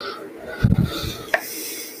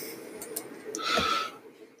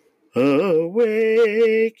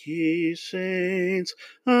Awake, ye saints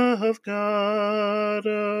of God,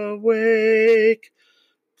 awake.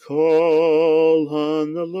 Call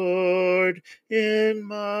on the Lord in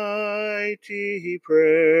mighty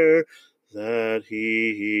prayer, that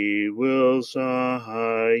he will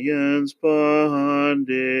Zion's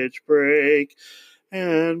bondage break,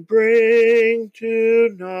 and bring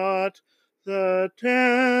to naught the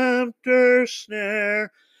tempter's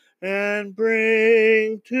snare, and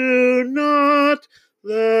bring to naught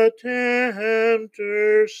the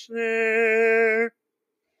tempter's snare.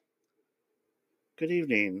 Good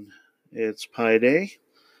evening. It's Pi Day,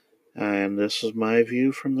 and this is my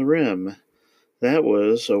view from the rim. That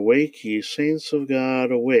was Awake, Ye Saints of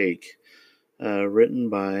God, Awake, written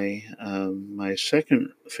by my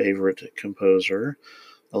second favorite composer,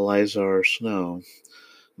 Eliza R. Snow.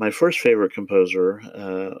 My first favorite composer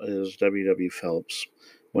is W. W. Phelps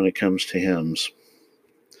when it comes to hymns.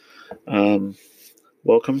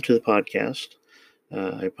 Welcome to the podcast.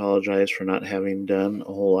 I apologize for not having done a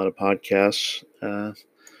whole lot of podcasts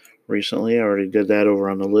recently. I already did that over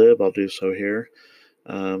on the Lib. I'll do so here.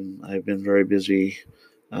 I've been very busy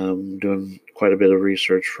doing quite a bit of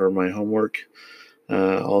research for my homework.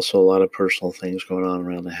 Also, a lot of personal things going on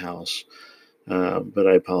around the house. But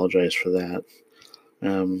I apologize for that.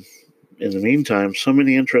 In the meantime, so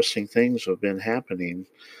many interesting things have been happening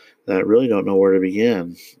that I really don't know where to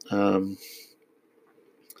begin. Well,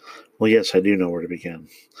 yes, I do know where to begin.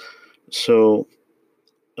 So,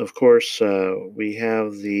 of course, we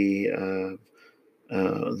have the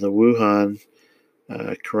Wuhan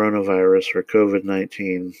coronavirus or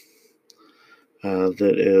COVID-19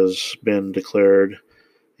 that has been declared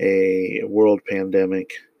a world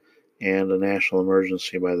pandemic and a national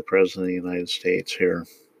emergency by the President of the United States here.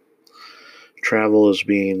 Travel is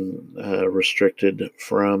being restricted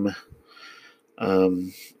from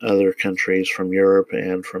other countries, from Europe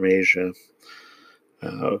and from Asia.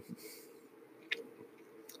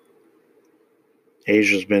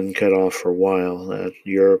 Asia's been cut off for a while,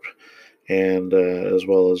 Europe and as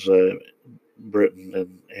well as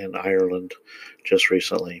Britain and Ireland just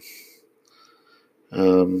recently.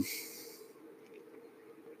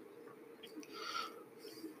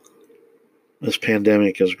 This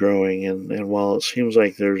pandemic is growing, and while it seems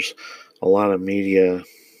like there's a lot of media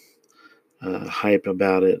hype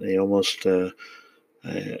about it, they almost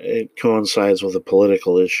it coincides with a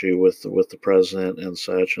political issue with the president and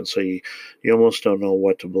such, and so you almost don't know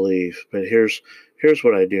what to believe. But here's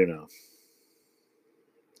what I do know.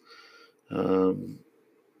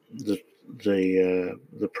 The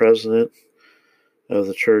president of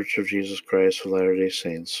the Church of Jesus Christ of Latter-day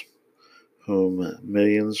Saints, whom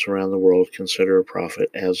millions around the world consider a prophet,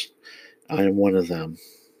 as I am one of them.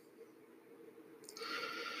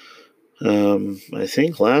 I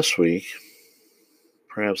think last week,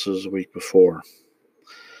 perhaps it was the week before,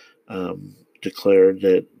 declared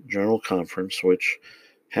that General Conference, which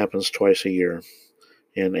happens twice a year,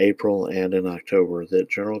 in April and in October, that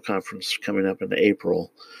General Conference coming up in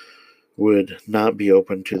April would not be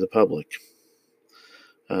open to the public.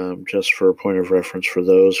 Just for a point of reference for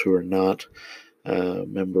those who are not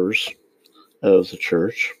members of the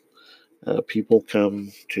church, people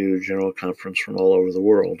come to General Conference from all over the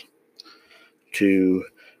world to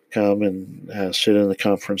come and sit in the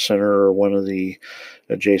conference center or one of the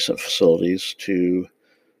adjacent facilities to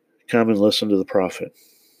come and listen to the prophet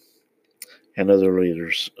and other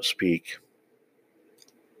leaders speak.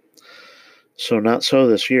 So not so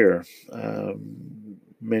this year.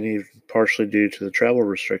 Many partially due to the travel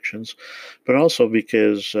restrictions, but also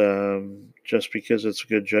because just because it's a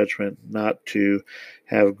good judgment not to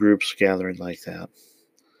have groups gathering like that.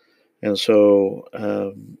 And so,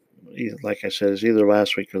 like I said, it's either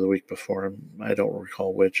last week or the week before. I don't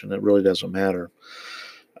recall which, and it really doesn't matter.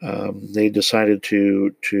 They decided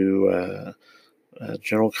to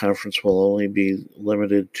General Conference will only be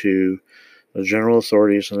limited to the general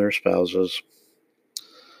authorities and their spouses,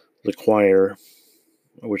 the choir,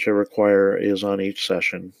 whichever choir is on each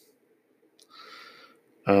session,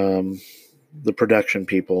 the production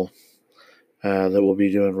people that will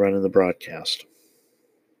be running the broadcast.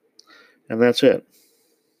 And that's it.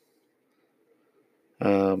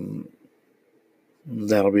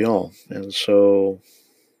 That'll be all. And so,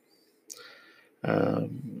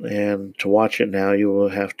 and to watch it now, you will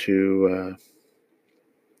have to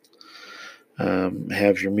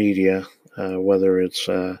have your media, whether it's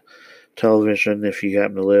television, if you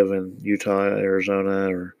happen to live in Utah,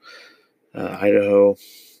 Arizona, or Idaho,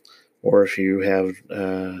 or if you have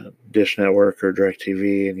Dish Network or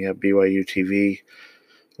DirecTV and you have BYU TV,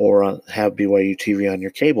 or have BYU TV on your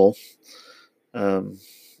cable,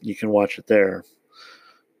 you can watch it there.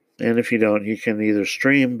 And if you don't, you can either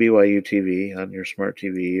stream BYU TV on your smart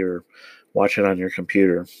TV or watch it on your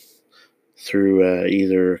computer through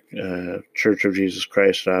either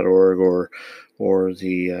churchofjesuschrist.org or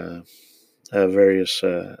the various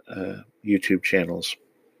YouTube channels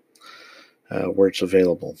where it's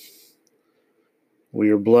available. We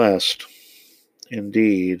are blessed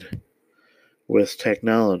indeed with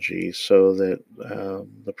technology so that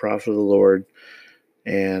the prophet of the Lord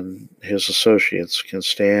and his associates can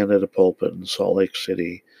stand at a pulpit in Salt Lake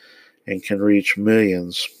City and can reach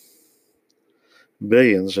millions,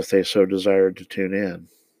 billions if they so desired to tune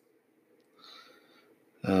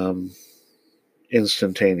in,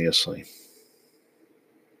 instantaneously,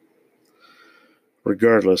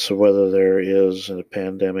 regardless of whether there is a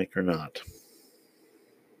pandemic or not.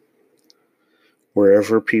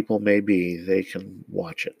 Wherever people may be, they can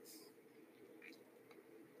watch it.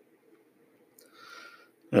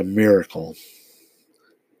 A miracle,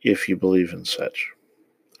 if you believe in such.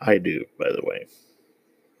 I do, by the way.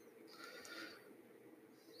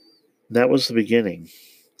 That was the beginning.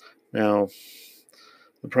 Now,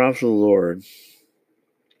 the prophet of the Lord,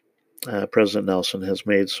 President Nelson, has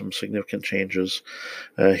made some significant changes.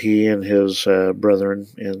 He and his brethren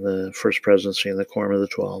in the First Presidency and the Quorum of the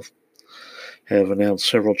 12 have announced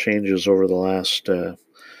several changes over the last 2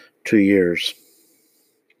 years.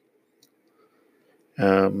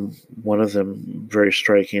 One of them, very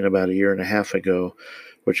striking, about a year and a half ago,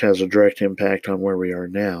 which has a direct impact on where we are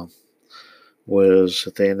now, was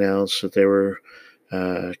that they announced that they were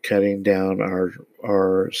cutting down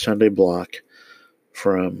our Sunday block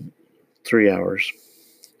from 3 hours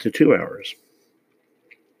to 2 hours,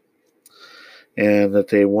 and that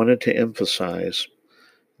they wanted to emphasize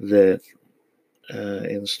that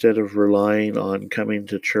instead of relying on coming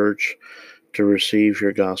to church to receive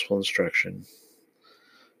your gospel instruction,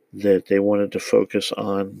 that they wanted to focus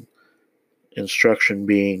on instruction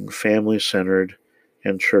being family-centered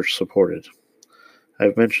and church-supported.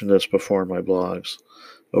 I've mentioned this before in my blogs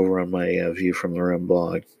over on my View from the Rim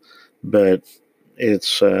blog, but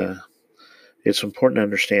it's important to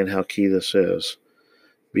understand how key this is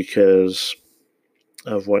because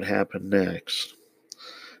of what happened next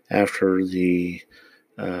after the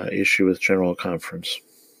issue with General Conference.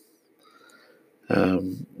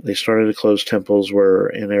 They started to close temples where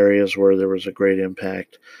in areas where there was a great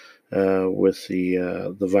impact with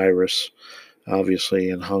the virus, obviously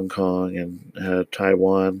in Hong Kong and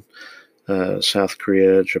Taiwan, South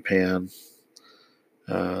Korea, Japan.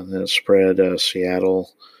 Then it spread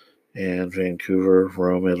Seattle and Vancouver,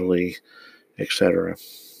 Rome, Italy, etc.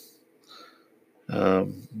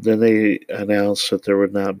 Then they announced that there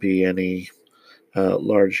would not be any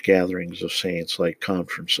large gatherings of saints like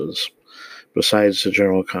conferences. Besides the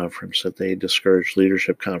General Conference, that they discouraged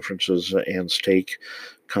leadership conferences and stake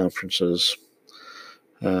conferences,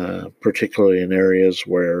 particularly in areas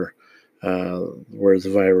where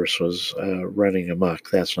the virus was running amok.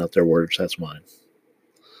 That's not their words, that's mine.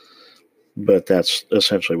 But that's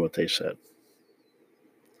essentially what they said.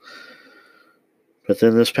 But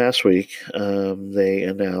then this past week, they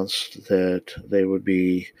announced that they would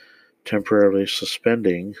be temporarily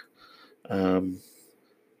suspending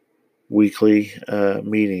weekly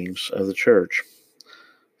meetings of the church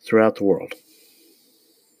throughout the world,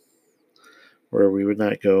 where we would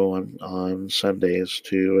not go on Sundays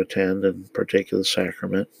to attend and partake of the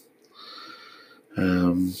sacrament,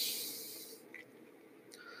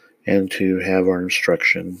 and to have our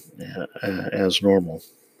instruction as normal.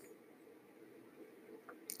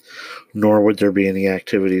 Nor would there be any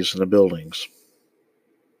activities in the buildings.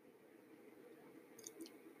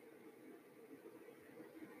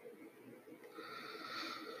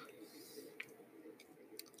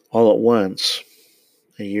 All at once,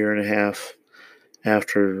 a year and a half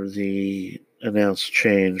after the announced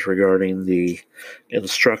change regarding the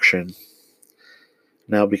instruction,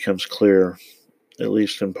 now becomes clear, at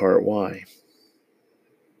least in part, why.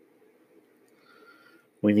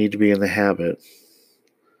 We need to be in the habit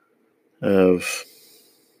of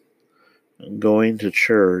going to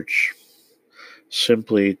church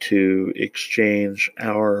simply to exchange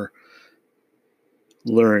our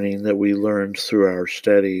learning that we learned through our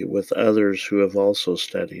study with others who have also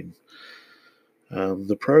studied.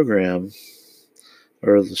 The program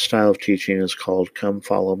or the style of teaching is called Come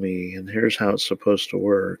Follow Me, and here's how it's supposed to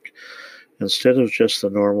work. Instead of just the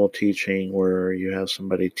normal teaching where you have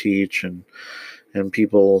somebody teach and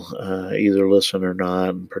people either listen or not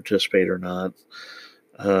and participate or not,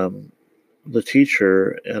 the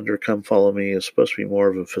teacher under Come Follow Me is supposed to be more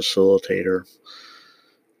of a facilitator,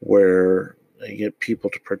 where they get people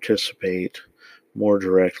to participate more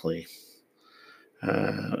directly,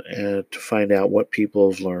 and to find out what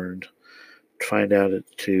people have learned, to find out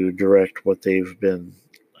to direct what they've been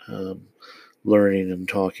learning and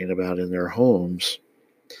talking about in their homes,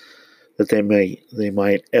 that they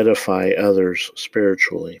might edify others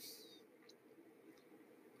spiritually.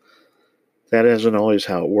 That isn't always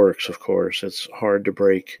how it works, of course. It's hard to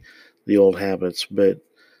break the old habits, but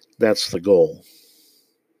that's the goal.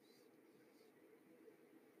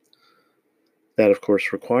 That, of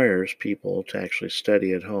course, requires people to actually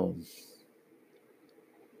study at home.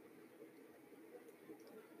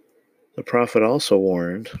 The prophet also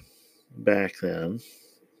warned back then,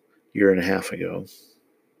 a year and a half ago,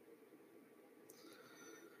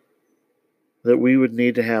 that we would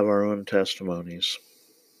need to have our own testimonies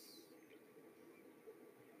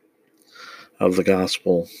of the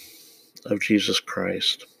gospel of Jesus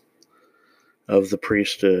Christ, of the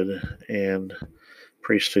priesthood and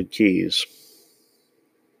priesthood keys,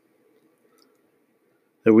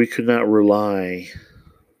 that we could not rely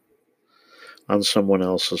on someone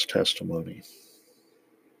else's testimony.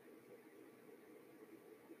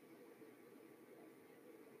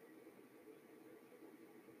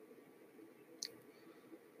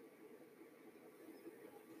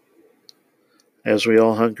 As we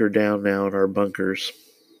all hunker down now in our bunkers,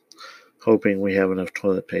 hoping we have enough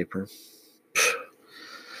toilet paper,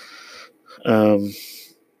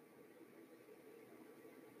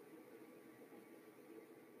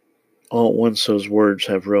 all at once those words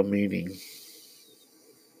have real meaning.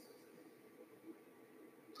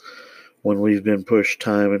 When we've been pushed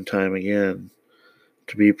time and time again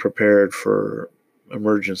to be prepared for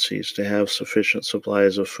emergencies, to have sufficient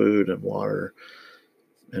supplies of food and water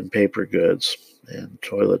and paper goods and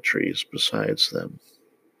toiletries besides them.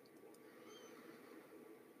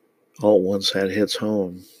 All at once that hits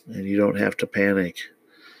home, and you don't have to panic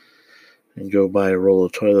and go buy a roll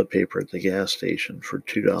of toilet paper at the gas station for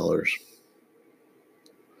 $2,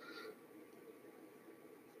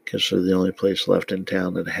 because they're the only place left in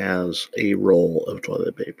town that has a roll of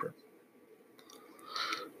toilet paper.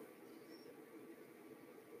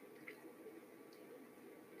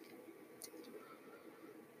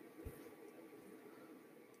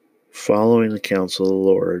 Following the counsel of the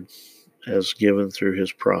Lord as given through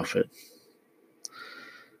his prophet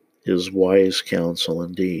is wise counsel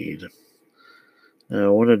indeed. Now, I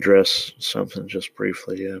want to address something just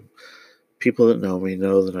briefly. People that know me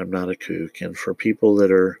know that I'm not a kook, and for people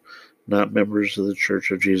that are not members of the Church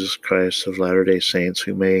of Jesus Christ of Latter-day Saints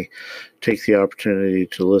who may take the opportunity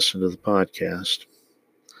to listen to the podcast,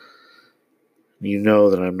 you know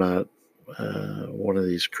that I'm not one of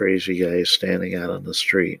these crazy guys standing out on the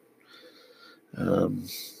street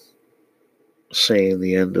saying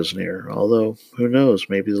the end is near. Although, who knows,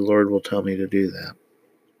 maybe the Lord will tell me to do that.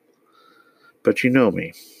 But you know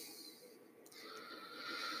me.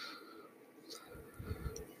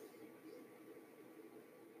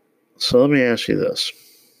 So let me ask you this.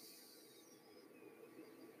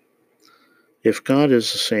 If God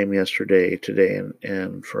is the same yesterday, today,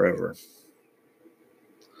 and forever,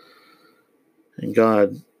 and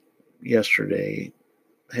God yesterday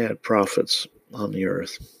had prophets on the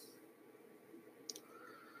earth,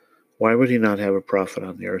 why would he not have a prophet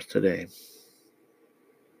on the earth today?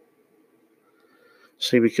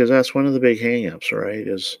 See, because that's one of the big hang-ups, right?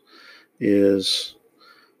 Is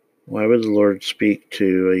why would the Lord speak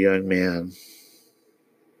to a young man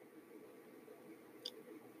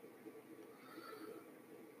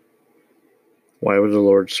Why would the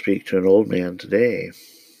Lord speak to an old man today?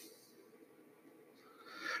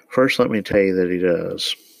 First, let me tell you that he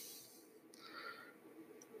does.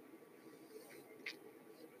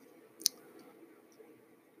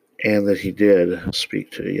 And that he did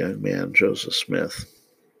speak to a young man, Joseph Smith,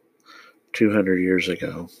 200 years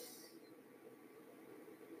ago.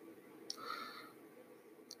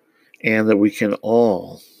 And that we can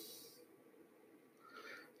all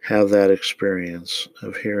have that experience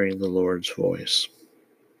of hearing the Lord's voice.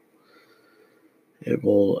 It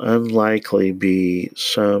will unlikely be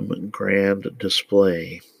some grand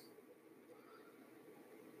display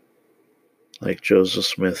like Joseph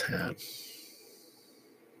Smith had.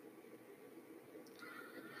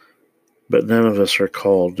 But none of us are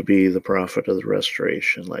called to be the prophet of the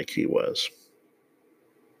restoration like he was.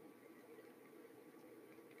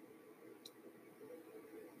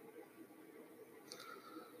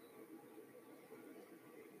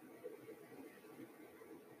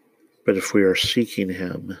 But if we are seeking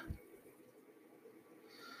him,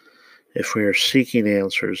 if we are seeking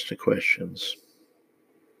answers to questions,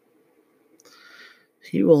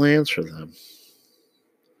 he will answer them.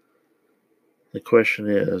 The question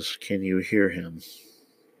is, can you hear him?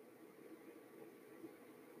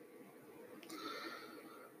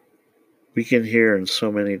 We can hear in so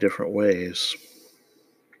many different ways.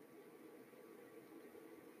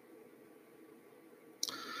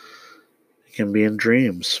 It can be in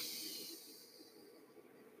dreams.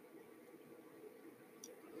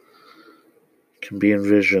 It can be in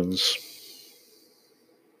visions.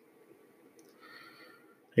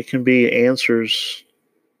 It can be answers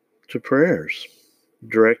to prayers,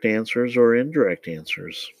 direct answers or indirect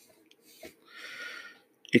answers.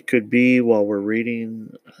 It could be while we're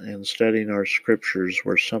reading and studying our scriptures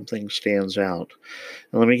where something stands out.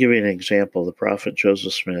 And let me give you an example. The prophet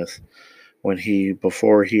Joseph Smith,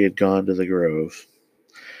 before he had gone to the grove,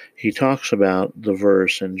 he talks about the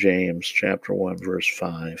verse in James chapter 1, verse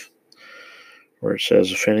 5, where it says,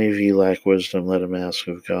 "If any of ye lack wisdom, let him ask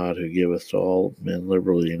of God, who giveth to all men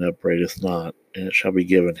liberally and upbraideth not, and it shall be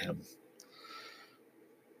given him."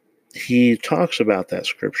 He talks about that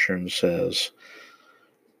scripture and says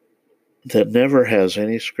that never has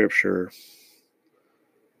any scripture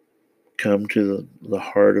come to the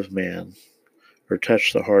heart of man or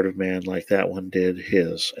touch the heart of man like that one did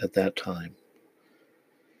his at that time.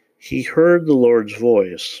 He heard the Lord's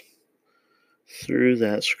voice through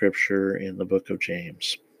that scripture in the book of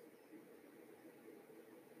James.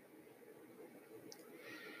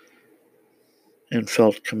 And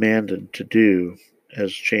felt commanded to do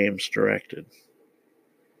as James directed.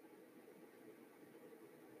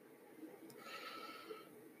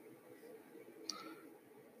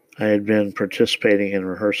 I had been participating in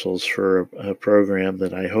rehearsals for a program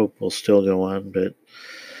that I hope will still go on, but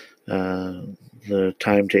the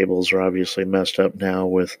timetables are obviously messed up now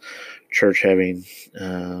with church having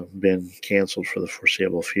been canceled for the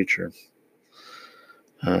foreseeable future.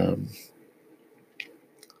 But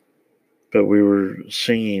we were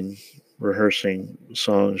rehearsing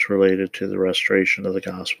songs related to the restoration of the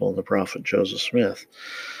gospel and the prophet Joseph Smith.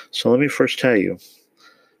 So let me first tell you,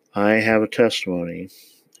 I have a testimony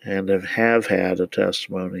and have had a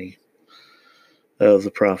testimony of the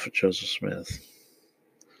prophet Joseph Smith,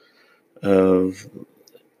 of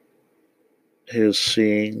his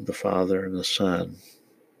seeing the Father and the Son.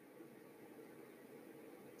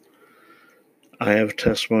 I have a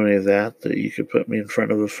testimony of that you could put me in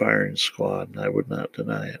front of a firing squad and I would not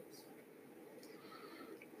deny it.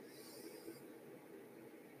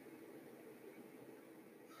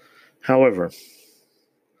 However,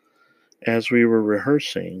 as we were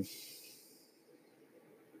rehearsing,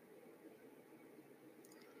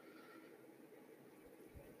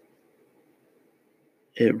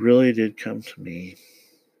 it really did come to me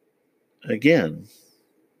again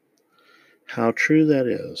how true that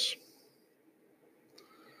is.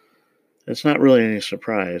 It's not really any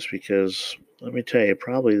surprise because, let me tell you,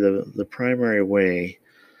 probably the primary way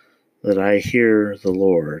that I hear the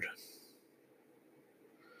Lord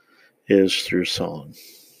is through song.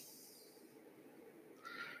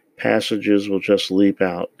 Passages will just leap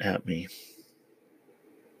out at me.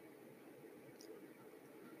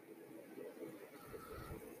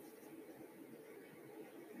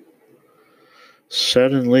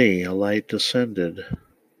 Suddenly a light descended,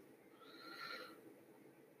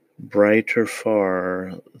 brighter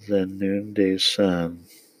far than noonday sun,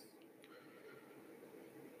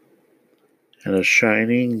 and a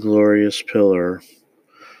shining glorious pillar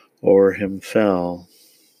o'er him fell,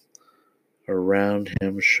 around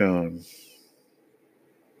him shone,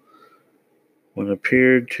 when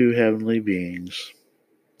appeared two heavenly beings,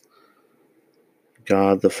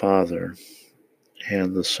 God the Father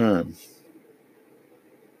and the Son.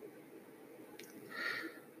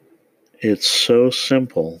 It's so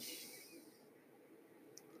simple,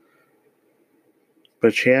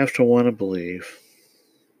 but you have to want to believe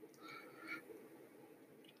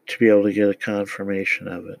to be able to get a confirmation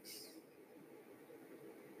of it.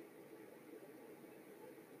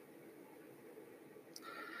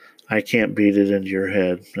 I can't beat it into your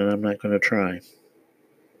head, and I'm not going to try.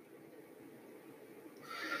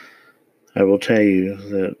 I will tell you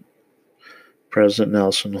that President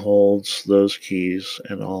Nelson holds those keys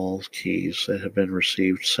and all keys that have been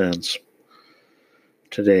received since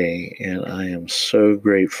today, and I am so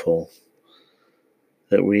grateful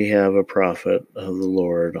that we have a prophet of the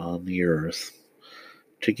Lord on the earth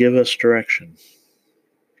to give us direction,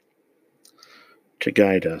 to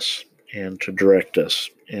guide us, and to direct us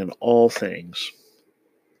in all things.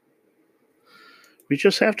 We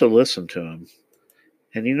just have to listen to him.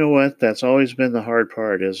 And you know what? That's always been the hard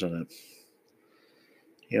part, isn't it?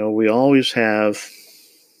 We always have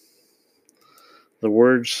the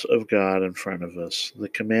words of God in front of us. The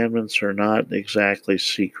commandments are not exactly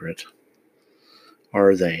secret.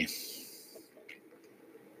 are they?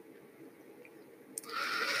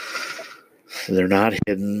 They're not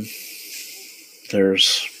hidden. They're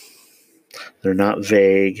not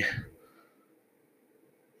vague.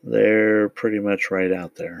 They're pretty much right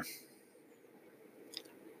out there.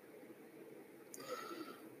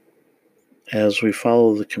 As we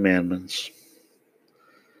follow the commandments,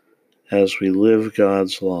 as we live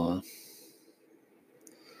God's law,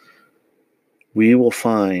 we will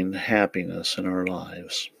find happiness in our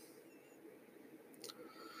lives.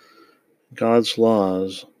 God's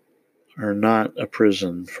laws are not a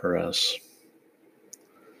prison for us.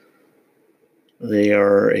 They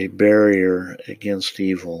are a barrier against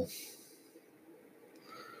evil.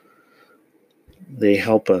 They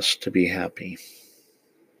help us to be happy.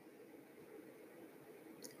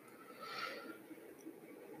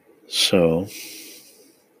 So,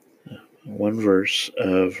 one verse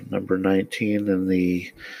of number 19 in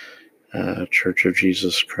the Church of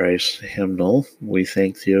Jesus Christ hymnal, "We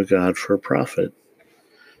Thank Thee, O God, for a Prophet."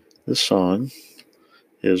 This song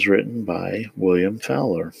is written by William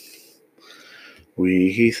Fowler.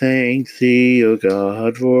 We thank Thee, O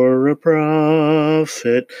God, for a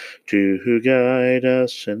prophet to guide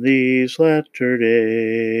us in these latter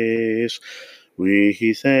days.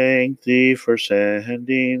 We thank Thee for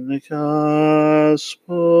sending the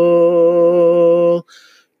gospel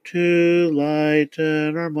to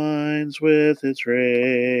lighten our minds with its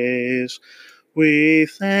rays. We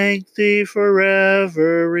thank Thee for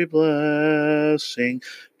every blessing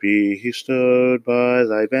bestowed by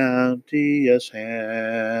Thy bounteous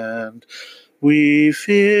hand. We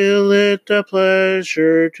feel it a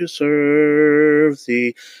pleasure to serve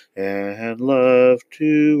Thee and love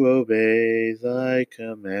to obey Thy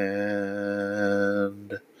command.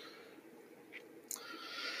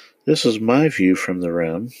 This is my view from the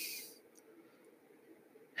room.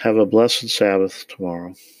 Have a blessed Sabbath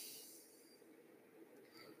tomorrow,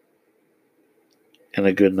 and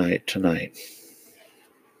a good night tonight.